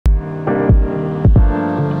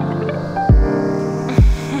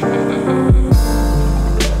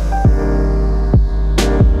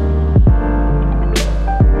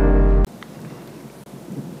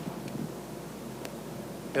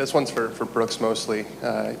this one's for Brooks mostly.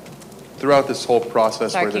 Throughout this whole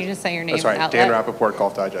process, sorry, can you just say your name? Sorry, Dan Rappaport,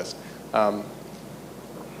 Golf Digest.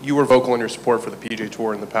 You were vocal in your support for the PGA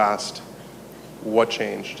Tour in the past. What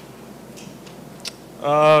changed?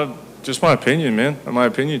 Just my opinion, man. My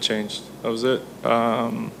opinion changed. That was it.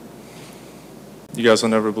 You guys will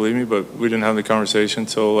never believe me, but we didn't have the conversation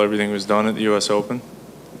until everything was done at the U.S. Open,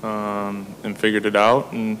 and figured it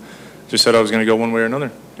out, and just said I was going to go one way or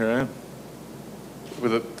another. Here I am. Were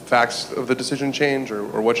the facts of the decision change,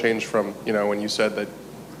 or what changed from, you know, when you said that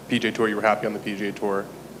PGA Tour, you were happy on the PGA Tour,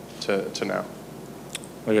 to now?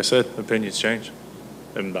 Like I said, opinions change,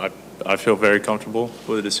 and I feel very comfortable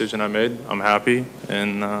with the decision I made. I'm happy,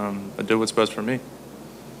 and I did what's best for me.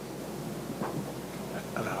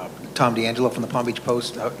 Tom D'Angelo from the Palm Beach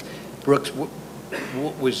Post. Brooks, what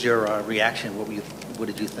was your reaction? What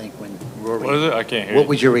did you think when Rory? What is it? I can't hear. What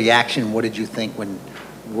was your reaction? What did you think when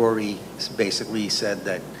Rory basically said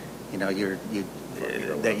that, you know,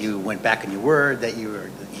 that you went back on your word, that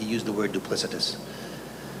he used the word duplicitous?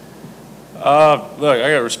 Look, I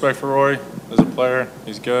got respect for Rory as a player.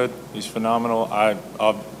 He's good. He's phenomenal.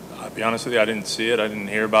 I'll be honest with you. I didn't see it. I didn't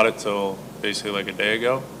hear about it till basically like a day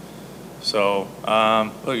ago. So,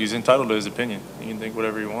 look, he's entitled to his opinion. He can think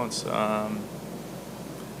whatever he wants.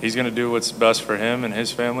 He's going to do what's best for him and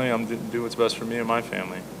his family. I'm going to do what's best for me and my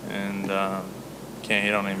family. And can't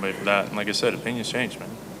hate on anybody for that. And like I said, opinions change, man.